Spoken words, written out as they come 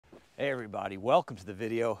Hey everybody, welcome to the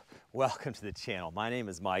video, welcome to the channel. My name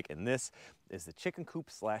is Mike and this is the chicken coop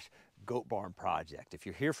slash goat barn project. If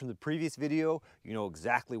you're here from the previous video, you know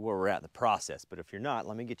exactly where we're at in the process, but if you're not,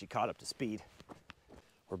 let me get you caught up to speed.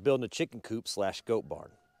 We're building a chicken coop slash goat barn.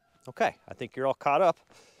 Okay, I think you're all caught up.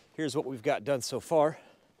 Here's what we've got done so far.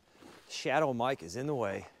 Shadow Mike is in the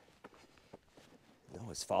way. No,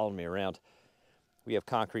 he's following me around. We have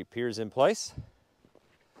concrete piers in place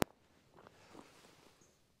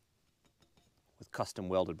with custom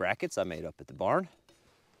welded brackets I made up at the barn.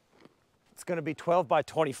 It's gonna be 12 by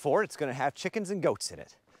 24. It's gonna have chickens and goats in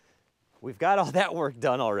it. We've got all that work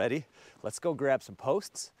done already. Let's go grab some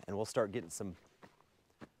posts and we'll start getting some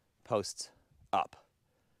posts up.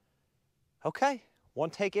 Okay, one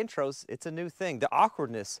take intros, it's a new thing. The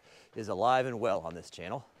awkwardness is alive and well on this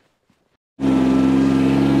channel.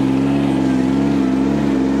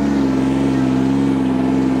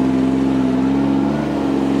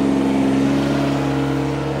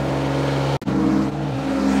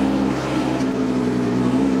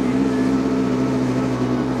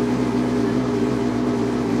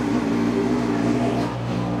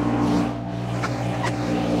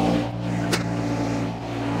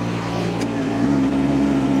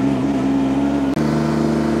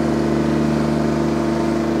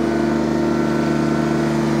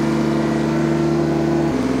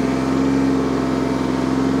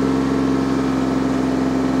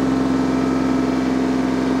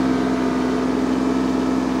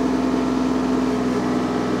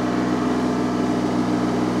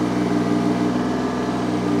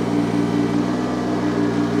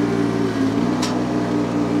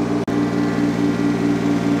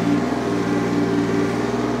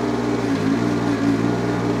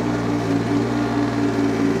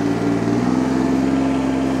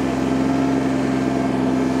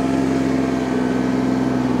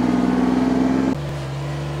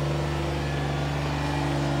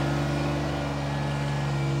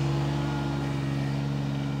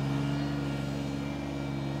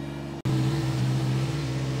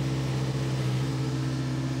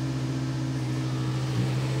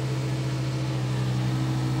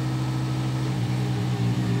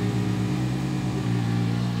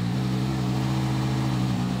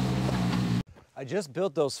 I just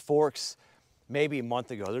built those forks maybe a month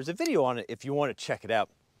ago. There's a video on it if you want to check it out.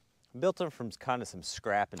 I built them from kind of some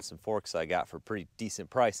scrap and some forks I got for a pretty decent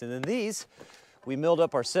price. And then these, we milled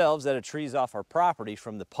up ourselves out of trees off our property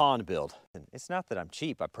from the pond build. And it's not that I'm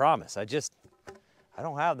cheap, I promise. I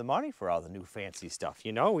don't have the money for all the new fancy stuff.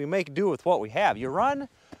 You know, we make do with what we have. You run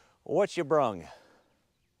what you brung.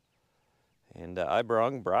 And I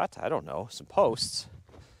brought, I don't know, some posts.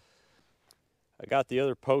 I got the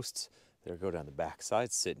other posts. They'll go down the back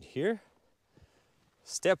side, sitting here.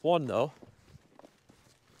 Step one though,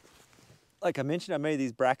 like I mentioned, I made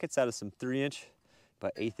these brackets out of some 3"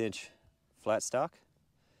 by 1/8" flat stock.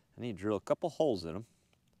 I need to drill a couple holes in them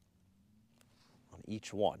on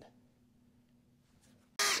each one.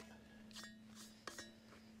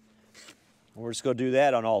 We're just gonna do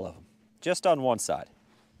that on all of them, just on one side.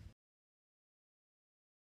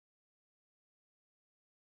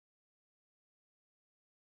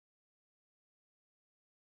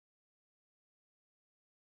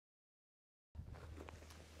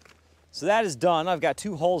 So that is done. I've got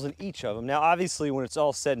 2 holes in each of them. Now, obviously, when it's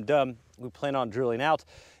all said and done, we plan on drilling out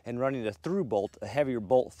and running a through bolt, a heavier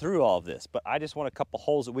bolt through all of this. But I just want a couple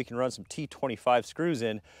holes that we can run some T25 screws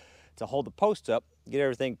in to hold the post up, get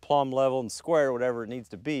everything plumb level and square, whatever it needs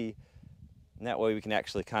to be. And that way we can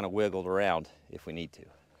actually kind of wiggle it around if we need to.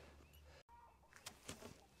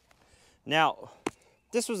 Now,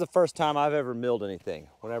 this was the first time I've ever milled anything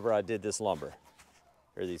whenever I did this lumber,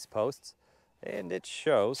 or these posts. And it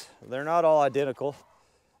shows. They're not all identical,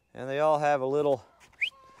 and they all have a little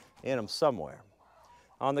in them somewhere.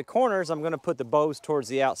 On the corners, I'm gonna put the bows towards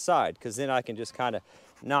the outside, because then I can just kind of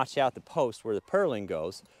notch out the post where the purling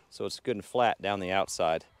goes, so it's good and flat down the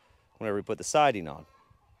outside whenever we put the siding on.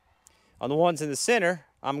 On the ones in the center,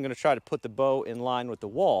 I'm gonna try to put the bow in line with the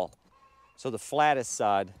wall, so the flattest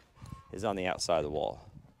side is on the outside of the wall.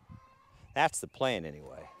 That's the plan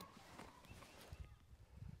anyway.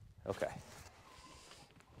 Okay.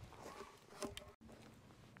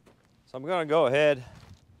 So I'm gonna go ahead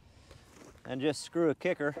and just screw a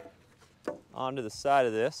kicker onto the side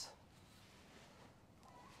of this.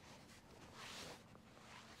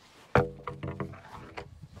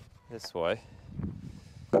 This way.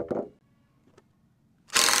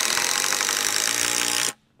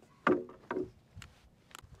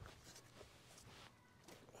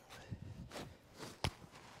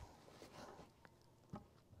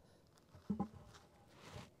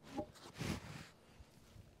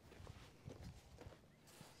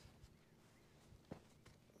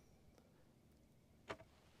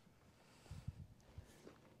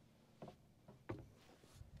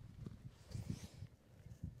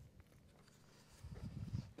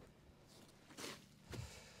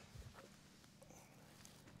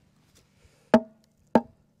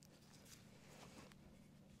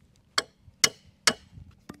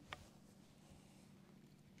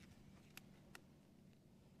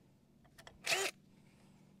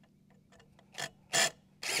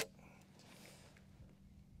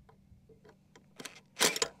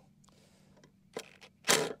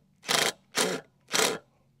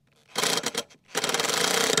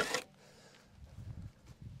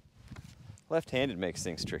 Left-handed makes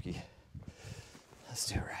things tricky. Let's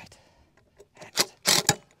do it right.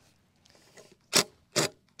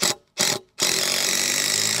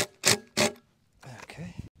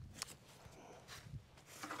 Okay.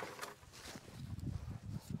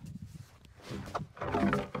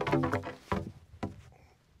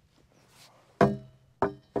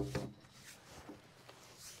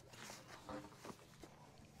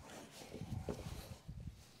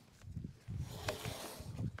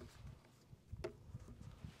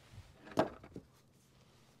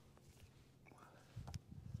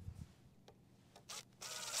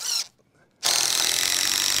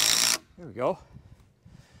 There we go.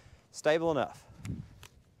 Stable enough.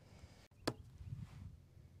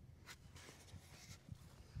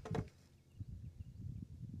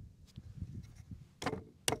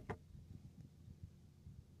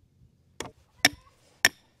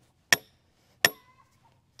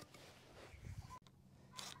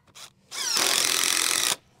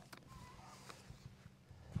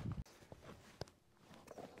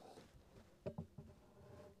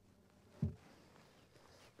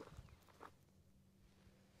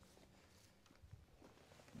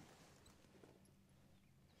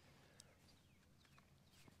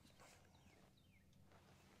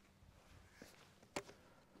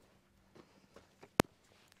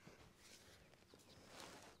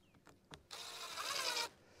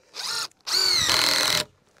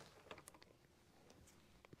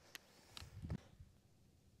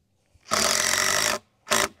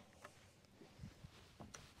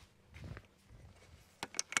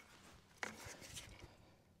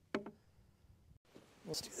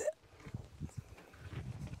 Let's do that.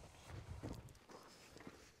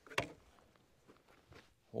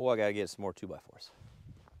 Oh, I gotta get some more 2x4s.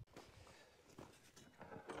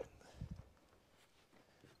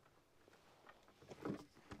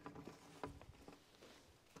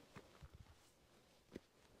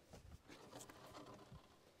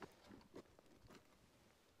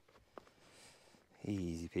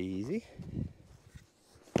 Easy peasy.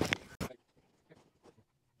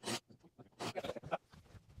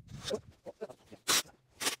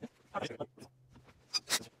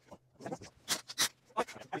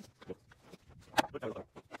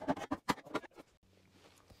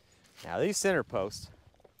 Now these center posts,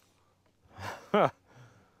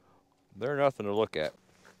 they're nothing to look at.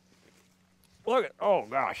 Look at, oh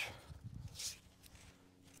gosh.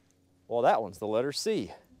 Well, that one's the letter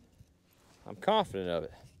C. I'm confident of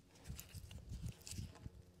it.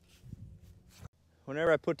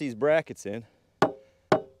 Whenever I put these brackets in,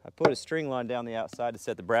 I put a string line down the outside to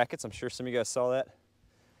set the brackets. I'm sure some of you guys saw that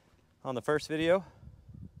on the first video.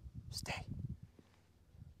 Stay.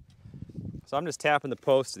 So I'm just tapping the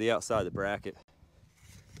post to the outside of the bracket.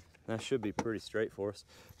 That should be pretty straight for us.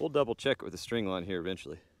 We'll double check it with the string line here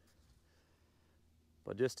eventually.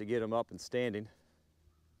 But just to get them up and standing,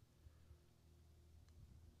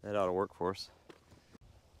 that ought to work for us.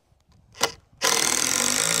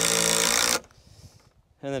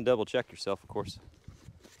 And then double check yourself, of course.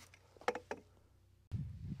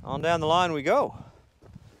 On down the line we go.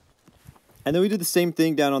 And then we do the same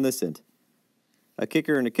thing down on this end. A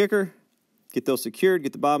kicker and a kicker. Get those secured,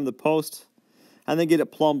 get the bottom of the post, and then get it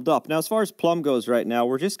plumbed up. Now, as far as plumb goes right now,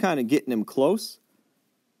 we're just kind of getting them close.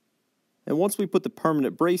 And once we put the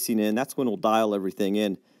permanent bracing in, that's when we'll dial everything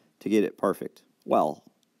in to get it perfect. Well,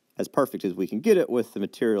 as perfect as we can get it with the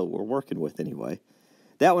material we're working with anyway.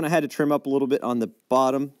 That one I had to trim up a little bit on the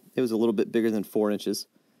bottom. It was a little bit bigger than 4 inches.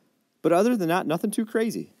 But other than that, nothing too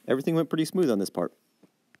crazy. Everything went pretty smooth on this part.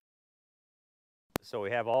 So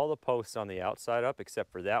we have all the posts on the outside up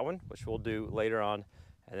except for that one, which we'll do later on.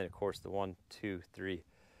 And then of course the 1, 2, 3,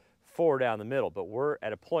 4 down the middle. But we're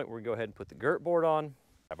at a point where we go ahead and put the girt board on.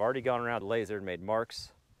 I've already gone around the laser and made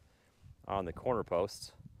marks on the corner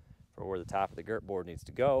posts for where the top of the girt board needs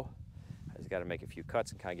to go. I just got to make a few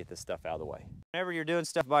cuts and kind of get this stuff out of the way. Whenever you're doing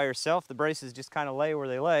stuff by yourself, the braces just kind of lay where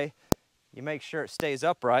they lay. You make sure it stays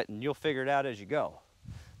upright and you'll figure it out as you go.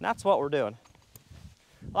 And that's what we're doing.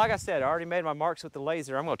 Like I said, I already made my marks with the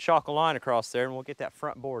laser. I'm going to chalk a line across there and we'll get that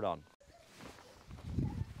front board on.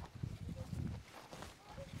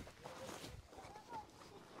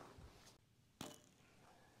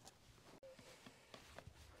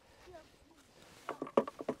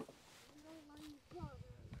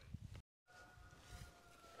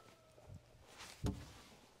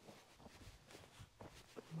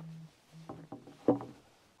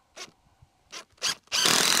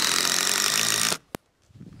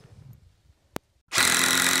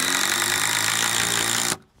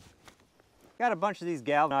 Got a bunch of these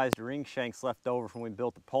galvanized ring shanks left over from when we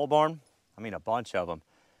built the pole barn. I mean, a bunch of them.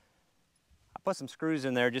 I Put some screws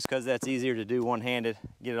in there just because that's easier to do one-handed,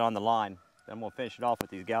 get it on the line. Then I'm gonna finish it off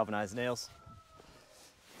with these galvanized nails.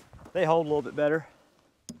 They hold a little bit better.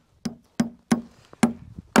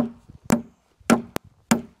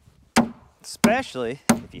 Especially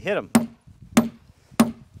if you hit them.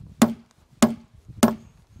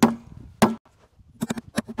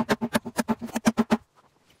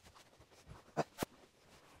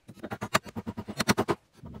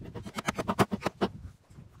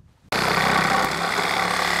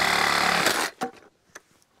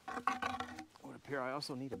 Would appear I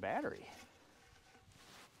also need a battery.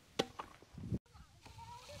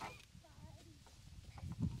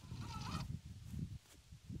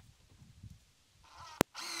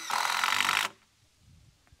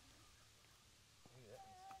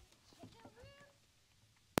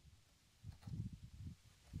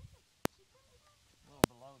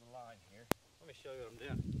 Below the line here. Let me show you what I'm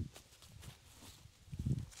doing.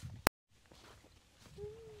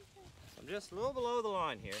 I'm just a little below the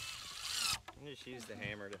line here. And just use the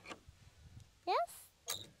hammer to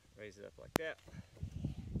raise it up like that.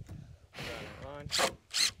 Down that line.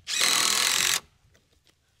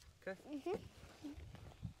 Okay.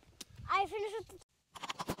 I finished with the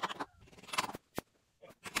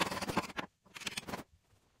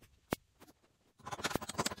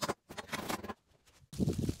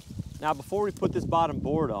Now before we put this bottom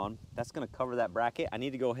board on, that's going to cover that bracket. I need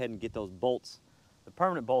to go ahead and get those bolts, the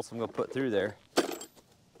permanent bolts I'm going to put through there.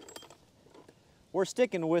 We're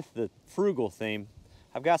sticking with the frugal theme.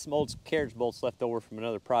 I've got some old carriage bolts left over from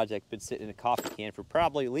another project, been sitting in a coffee can for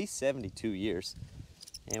probably at least 72 years.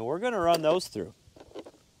 And we're going to run those through.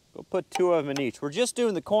 We'll put 2 of them in each. We're just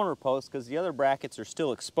doing the corner posts because the other brackets are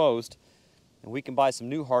still exposed. And we can buy some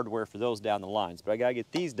new hardware for those down the lines. But I got to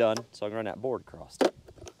get these done so I can run that board across.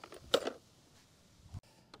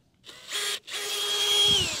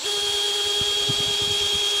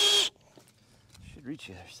 Should reach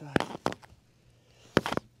the other side.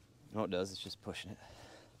 No, it does. It's just pushing it.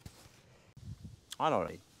 I know what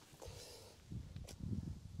I need.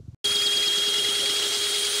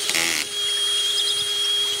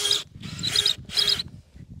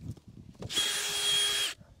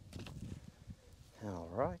 All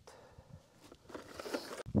right.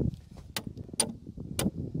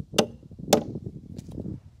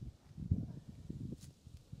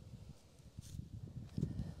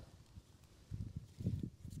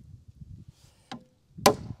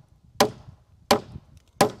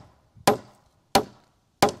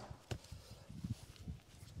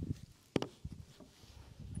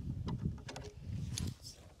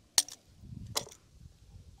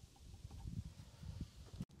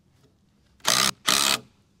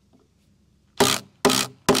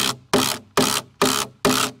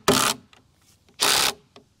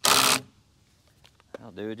 I'll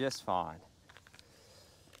do just fine.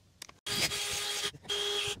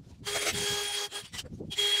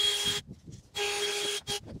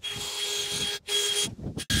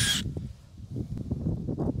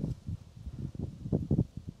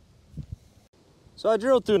 So I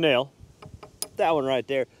drilled through a nail, that one right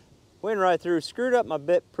there, went right through, screwed up my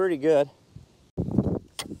bit pretty good.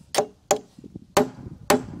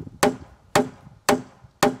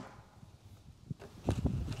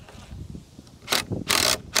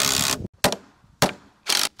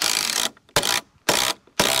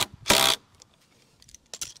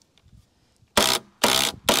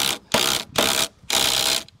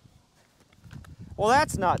 Well,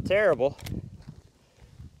 that's not terrible.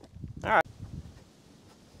 All right.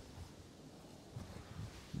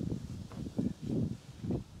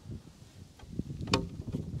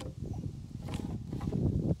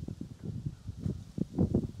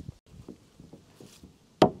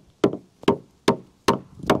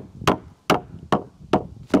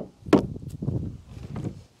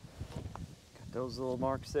 Got those little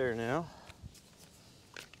marks there now.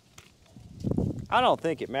 I don't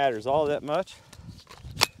think it matters all that much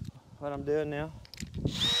what I'm doing now.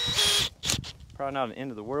 Probably not an end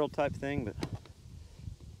of the world type thing, but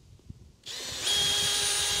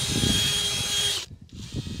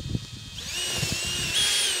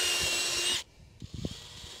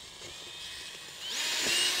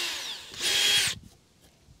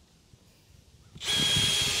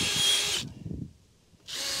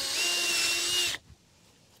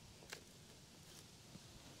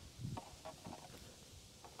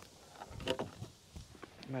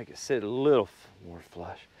make it sit a little more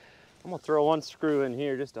flush. I'm gonna throw one screw in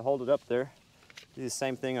here just to hold it up there. Do the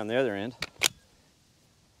same thing on the other end.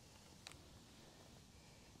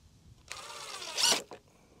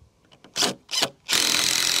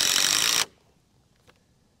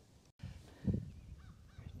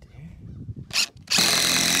 Right there.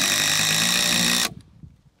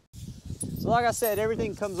 So like I said,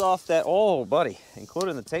 everything comes off that, oh buddy,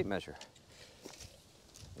 including the tape measure.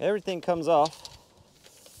 Everything comes off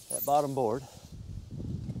that bottom board.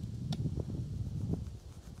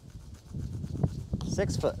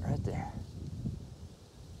 6 foot right there.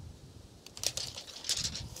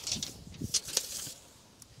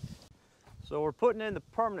 So we're putting in the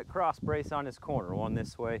permanent cross brace on this corner, one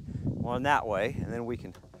this way, one that way, and then we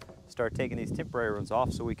can start taking these temporary ones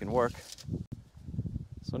off so we can work.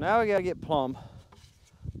 So now we gotta get plumb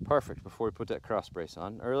perfect before we put that cross brace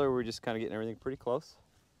on. Earlier we were just kind of getting everything pretty close.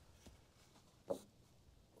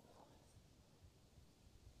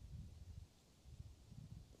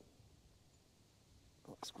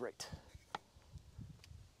 Looks great.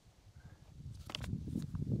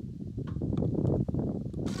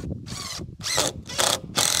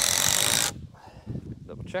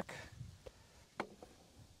 Double check.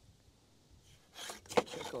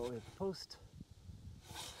 Check all the way to the post.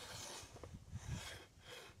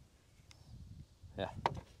 Yeah,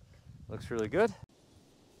 looks really good.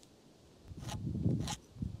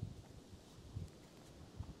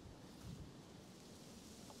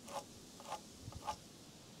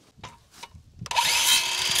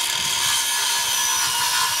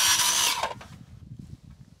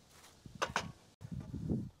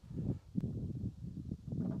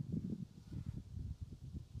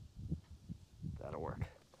 That'll work.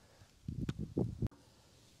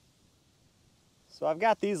 So I've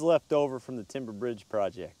got these left over from the timber bridge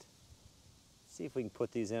project. Let's see if we can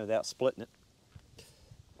put these in without splitting it.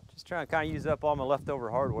 Just trying to kind of use up all my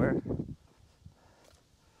leftover hardware,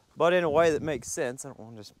 but in a way that makes sense. I don't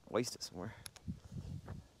want to just waste it somewhere.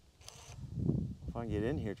 If I can get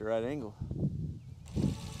in here at the right angle. There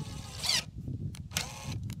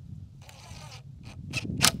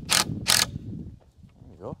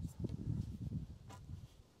you go.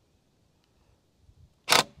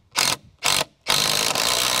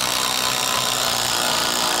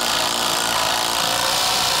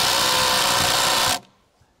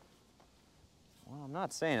 Well, I'm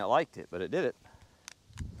not saying it liked it, but it did it.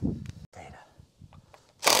 Data.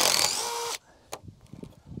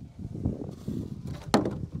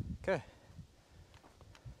 Okay.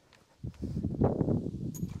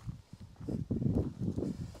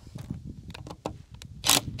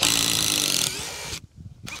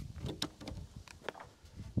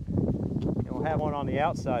 And we'll have one on the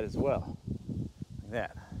outside as well. Like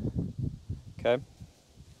that. Okay.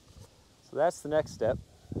 So that's the next step.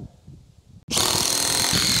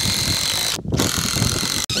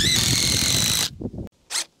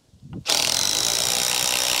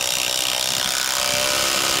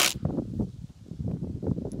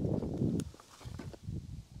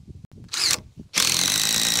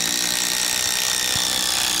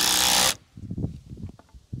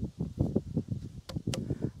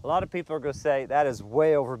 A lot of people are going to say that is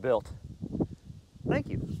way overbuilt. Thank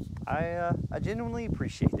you. I genuinely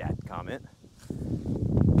appreciate that comment.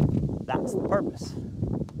 That's the purpose.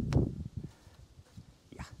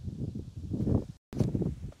 Yeah.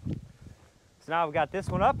 So now I've got this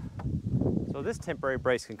one up, so this temporary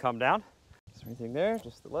brace can come down. Is there anything there?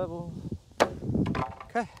 Just the level.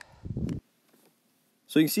 Okay.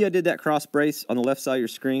 So you can see I did that cross brace on the left side of your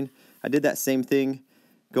screen. I did that same thing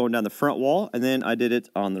going down the front wall, and then I did it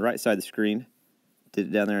on the right side of the screen. Did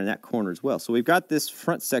it down there in that corner as well. So we've got this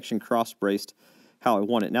front section cross braced how I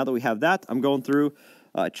want it. Now that we have that, I'm going through,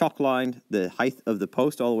 chalk lined the height of the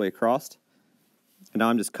post all the way across. And now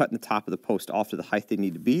I'm just cutting the top of the post off to the height they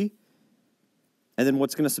need to be. And then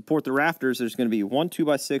what's going to support the rafters, there's going to be one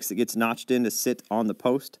 2x6 that gets notched in to sit on the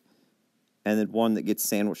post, and then one that gets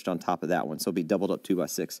sandwiched on top of that one. So it'll be doubled up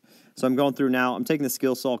 2x6. So I'm going through now. I'm taking the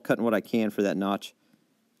skill saw, cutting what I can for that notch,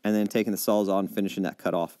 and then taking the saws on and finishing that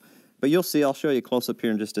cut off. But you'll see, I'll show you a close-up here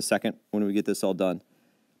in just a second when we get this all done.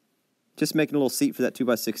 Just making a little seat for that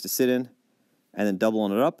 2x6 to sit in, and then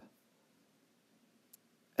doubling it up.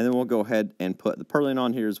 And then we'll go ahead and put the purlin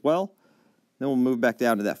on here as well. Then we'll move back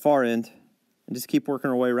down to that far end and just keep working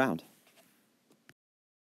our way around.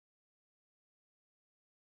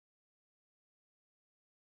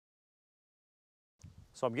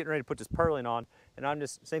 So I'm getting ready to put this purlin on, and I'm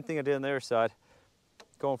just, same thing I did on the other side,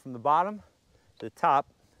 going from the bottom to the top,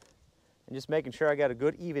 and just making sure I got a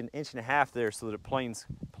good even 1.5 inches there so that it planes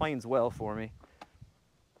well for me.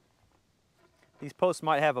 These posts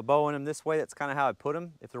might have a bow in them this way. That's kind of how I put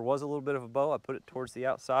them. If there was a little bit of a bow, I put it towards the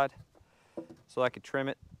outside so I could trim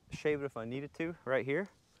it, shave it if I needed to right here.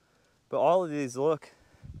 But all of these look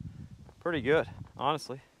pretty good,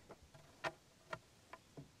 honestly.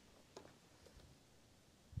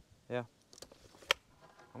 Yeah.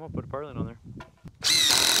 I'm gonna put a purlin on there.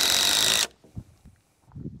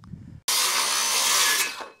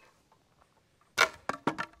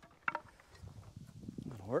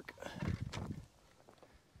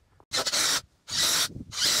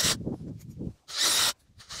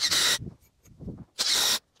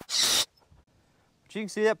 But you can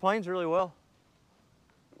see that planes really well.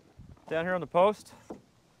 Down here on the post.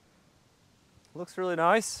 Looks really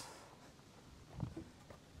nice.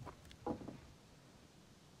 A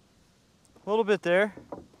little bit there.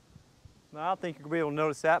 I don't think you're gonna be able to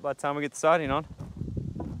notice that by the time we get the siding on.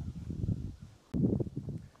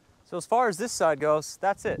 So as far as this side goes,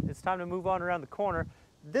 that's it. It's time to move on around the corner.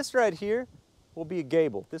 This right here will be a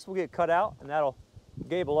gable. This will get cut out and that'll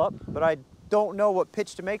gable up, but I don't know what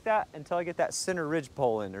pitch to make that until I get that center ridge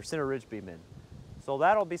pole in, or center ridge beam in. So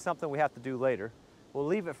that'll be something we have to do later. We'll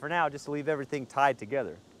leave it for now just to leave everything tied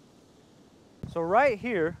together. So right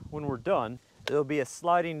here, when we're done, there'll be a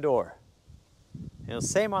sliding door. And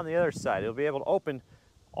same on the other side. It'll be able to open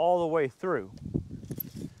all the way through.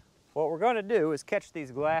 What we're going to do is catch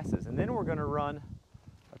these glasses, and then we're going to run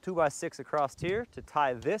a 2x6 across here to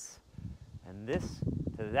tie this and this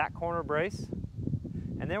to that corner brace.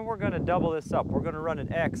 And then we're going to double this up. We're going to run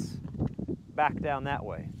an X back down that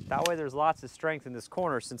way. That way there's lots of strength in this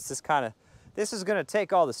corner, since this is going to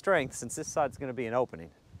take all the strength, since this side's going to be an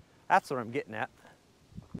opening. That's what I'm getting at.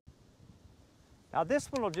 Now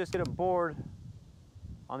this one will just get a board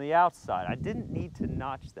on the outside. I didn't need to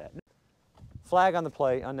notch that. Flag on the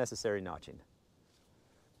play, unnecessary notching.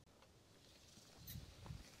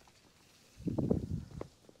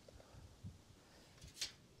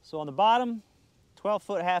 So on the bottom,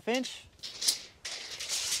 12-foot ½ inch,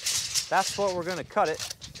 that's what we're gonna cut it.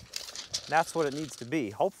 That's what it needs to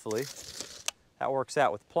be. Hopefully, that works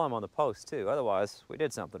out with plumb on the post too. Otherwise, we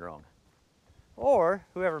did something wrong. Or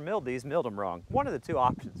whoever milled these milled them wrong. One of the two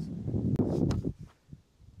options.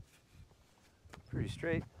 Pretty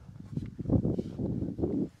straight.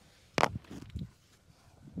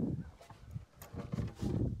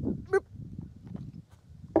 Boop.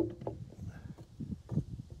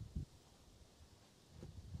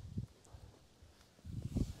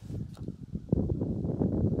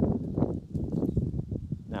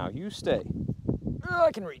 Now you stay. Oh,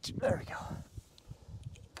 I can reach. There we go.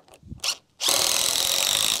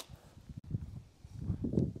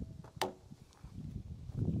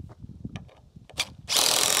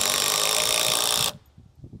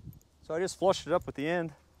 So I just flushed it up with the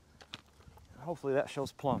end. Hopefully that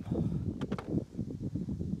shows plumb.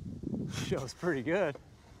 Shows pretty good.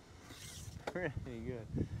 Pretty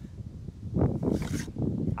good.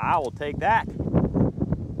 I will take that.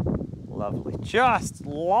 Lovely. Just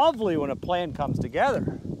lovely when a plan comes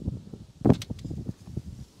together.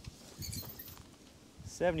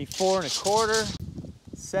 74¼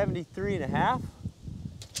 73½.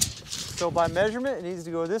 So by measurement, it needs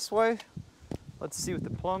to go this way. Let's see what the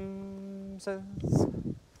plumb says.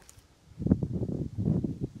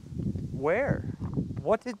 Where?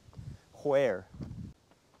 Where?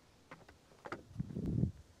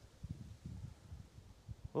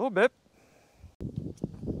 A little bit.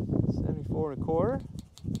 74¼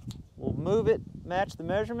 We'll move it, match the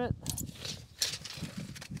measurement,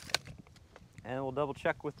 and we'll double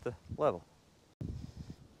check with the level.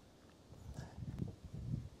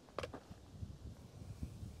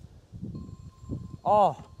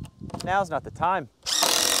 Oh, now's not the time.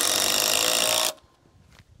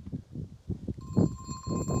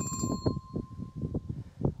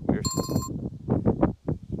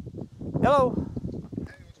 Hello.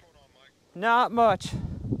 Hey, what's going on, Mike? Not much.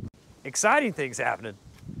 Exciting things happening.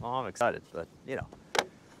 Well, I'm excited, but you know.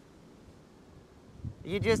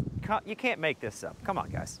 You can't make this up. Come on,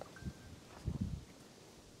 guys.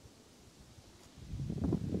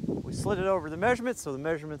 We slid it over the measurements, so the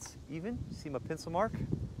measurement's even. See my pencil mark?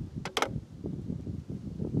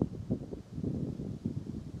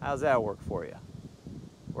 How's that work for you?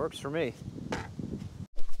 Works for me.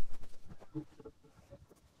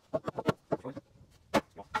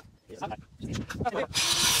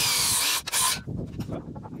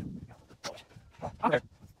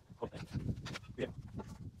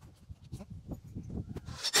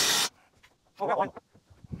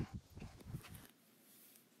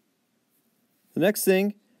 The next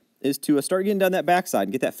thing is to start getting down that backside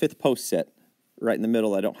and get that 5th post set right in the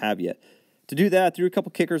middle I don't have yet. To do that, I threw a couple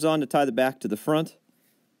kickers on to tie the back to the front.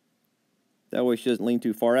 That way she doesn't lean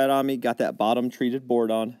too far out on me. Got that bottom treated board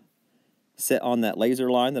on, set on that laser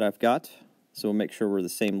line that I've got. So we'll make sure we're the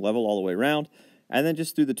same level all the way around. And then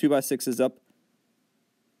just threw the 2x6s up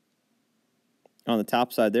on the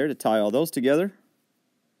top side there to tie all those together.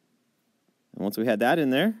 And once we had that in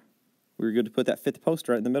there, we were good to put that 5th post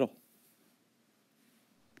right in the middle.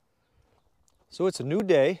 So it's a new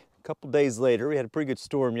day, a couple days later. We had a pretty good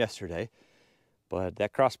storm yesterday, but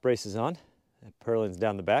that cross brace is on, that purlin's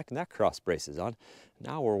down the back, and that cross brace is on.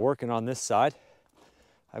 Now we're working on this side.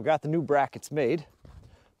 I've got the new brackets made,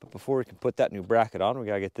 But before we can put that new bracket on, we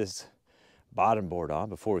gotta get this bottom board on.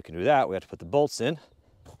 Before we can do that, we have to put the bolts in.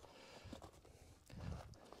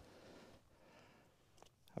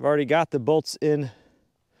 I've already got the bolts in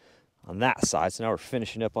on that side, so now we're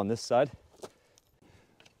finishing up on this side.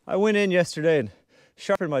 I went in yesterday and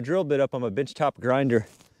sharpened my drill bit up on my benchtop grinder.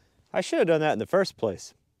 I should have done that in the first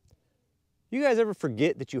place. You guys ever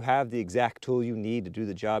forget that you have the exact tool you need to do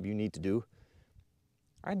the job you need to do?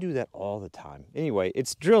 I do that all the time. Anyway,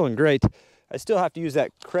 it's drilling great. I still have to use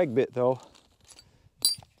that Craig bit though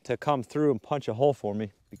to come through and punch a hole for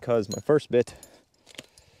me, because my first bit,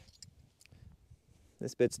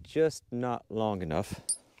 this bit's just not long enough.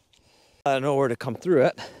 I don't know where to come through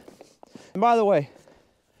it. And by the way,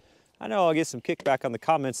 I know I'll get some kickback on the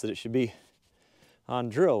comments that it should be on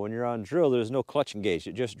drill. When you're on drill, there's no clutch engaged,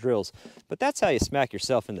 it just drills. But that's how you smack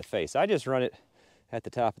yourself in the face. I just run it at the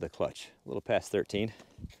top of the clutch, a little past 13.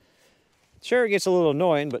 Sure, it gets a little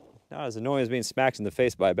annoying, but not as annoying as being smacked in the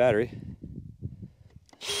face by a battery.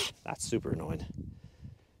 That's super annoying.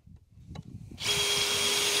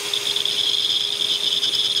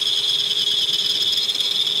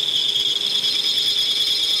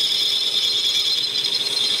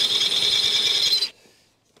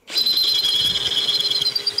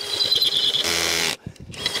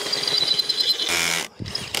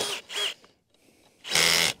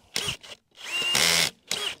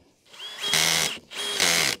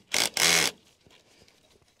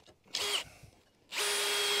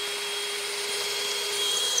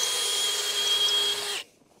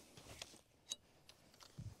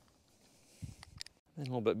 And a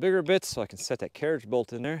little bit bigger bits so I can set that carriage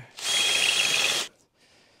bolt in there.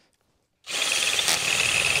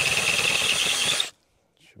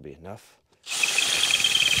 Should be enough.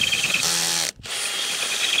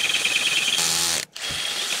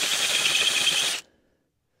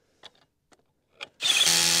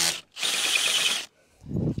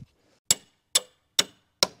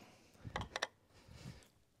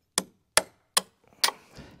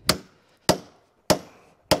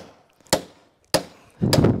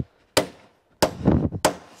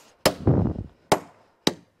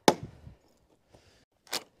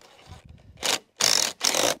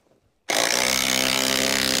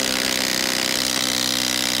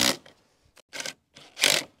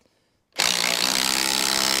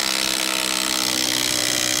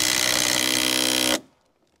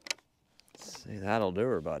 That'll do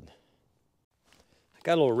her, bud. I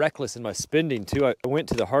got a little reckless in my spending too. I went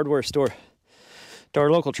to the hardware store, to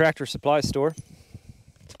our local tractor supply store.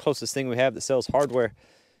 It's the closest thing we have that sells hardware.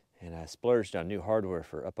 And I splurged on new hardware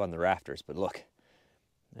for up on the rafters. But look,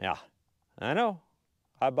 yeah, I know.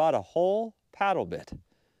 I bought a whole paddle bit.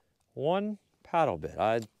 One paddle bit.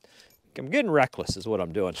 I'm getting reckless is what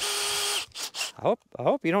I'm doing. I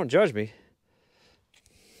hope you don't judge me.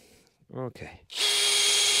 Okay.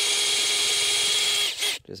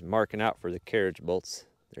 Just marking out for the carriage bolts,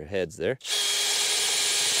 their heads there.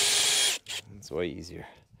 It's way easier.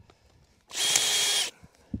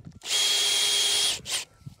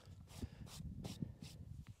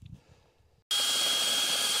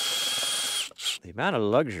 The amount of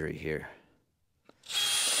luxury here.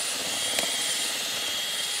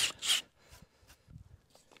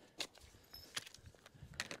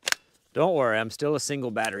 Don't worry, I'm still a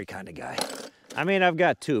single battery kind of guy. I mean, I've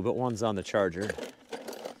got two, but one's on the charger.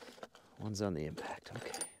 One's on the impact,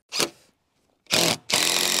 okay.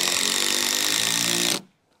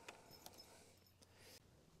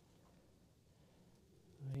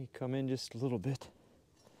 You come in just a little bit.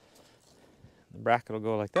 The bracket will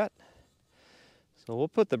go like that. So we'll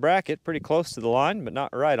put the bracket pretty close to the line, but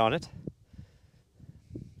not right on it.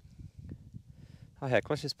 Oh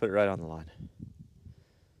heck, let's just put it right on the line.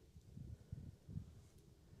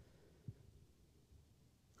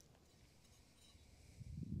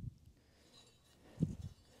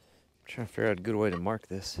 Trying to figure out a good way to mark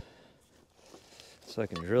this so I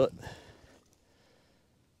can drill it.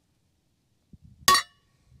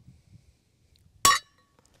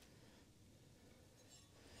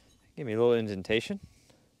 Give me a little indentation.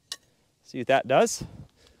 See what that does.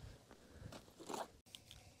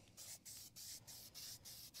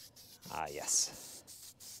 Ah, yes.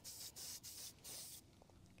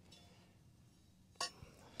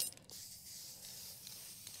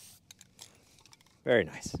 Very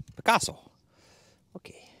nice. Picasso.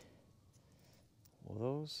 Okay. Will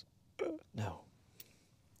those? No.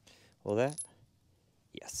 Will that?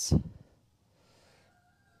 Yes.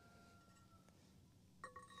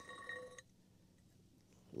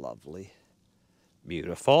 Lovely.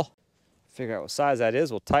 Beautiful. Figure out what size that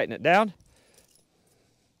is. We'll tighten it down.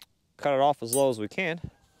 Cut it off as low as we can.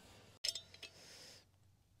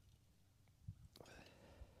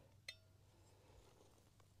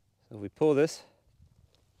 If we pull this,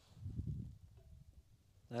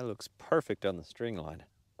 that looks perfect on the string line,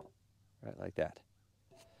 right like that.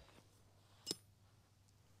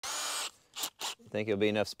 Think it'll be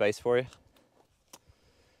enough space for you?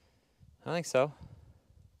 I think so.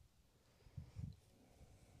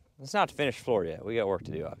 It's not the finished floor yet. We got work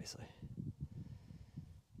to do, obviously.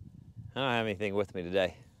 I don't have anything with me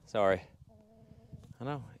today. Sorry. I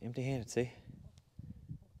know, empty-handed, see?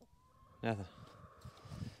 Nothing.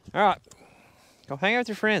 All right, go hang out with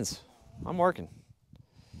your friends. I'm working.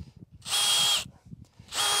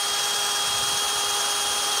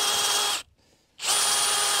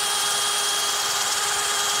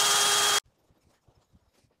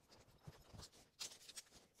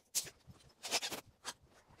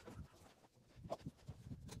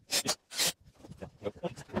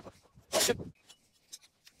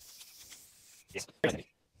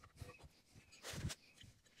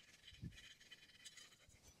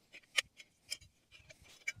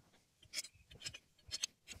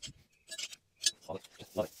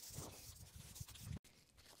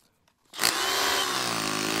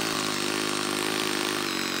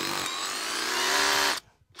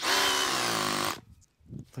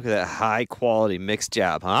 Look at that high quality mixed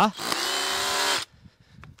job, huh?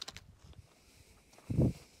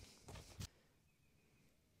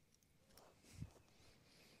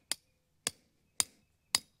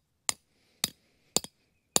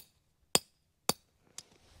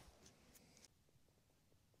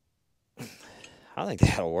 I think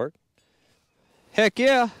that'll work. Heck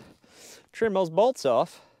yeah. Trim those bolts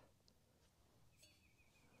off.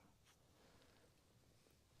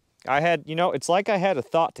 I had, you know, it's like I had a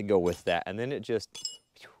thought to go with that, and then it just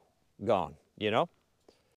gone, you know?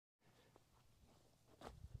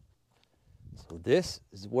 So this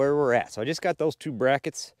is where we're at. So I just got those two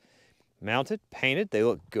brackets mounted, painted. They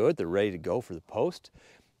look good. They're ready to go for the post.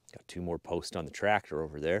 Got two more posts on the tractor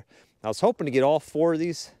over there. I was hoping to get all four of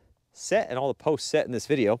these set and all the posts set in this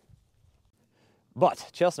video.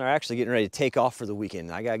 But Chelsea and I are actually getting ready to take off for the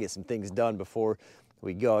weekend. I gotta get some things done before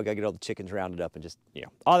we go. I gotta get all the chickens rounded up and just, you know,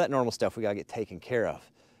 all that normal stuff we gotta get taken care of.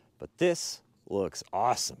 But this looks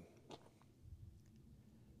awesome.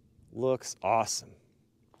 Looks awesome.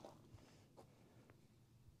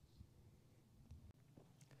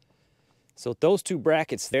 So with those two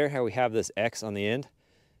brackets there, how we have this X on the end,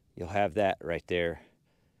 you'll have that right there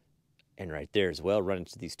and right there as well, running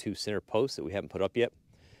to these two center posts that we haven't put up yet.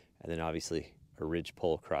 And then obviously a ridge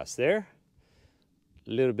pole across there.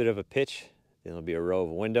 A little bit of a pitch, then there'll be a row of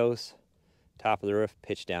windows, top of the roof,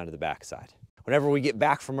 pitch down to the back side. Whenever we get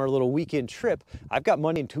back from our little weekend trip, I've got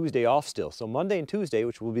Monday and Tuesday off still. So Monday and Tuesday,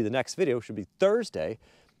 which will be the next video, should be Thursday,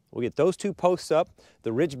 we'll get those two posts up,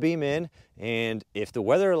 the ridge beam in, and if the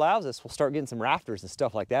weather allows us, we'll start getting some rafters and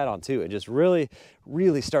stuff like that on too, and just really,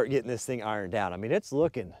 really start getting this thing ironed down. I mean, it's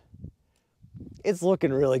looking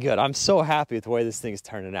really good. I'm so happy with the way this thing is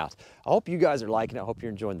turning out. I hope you guys are liking it. I hope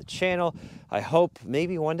you're enjoying the channel. I hope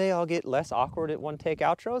maybe one day I'll get less awkward at one take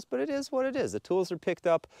outros, but it is what it is. The tools are picked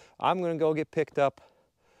up. I'm gonna go get picked up.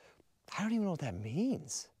 I don't even know what that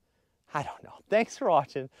means. I don't know. Thanks for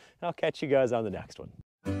watching, and I'll catch you guys on the next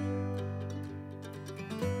one.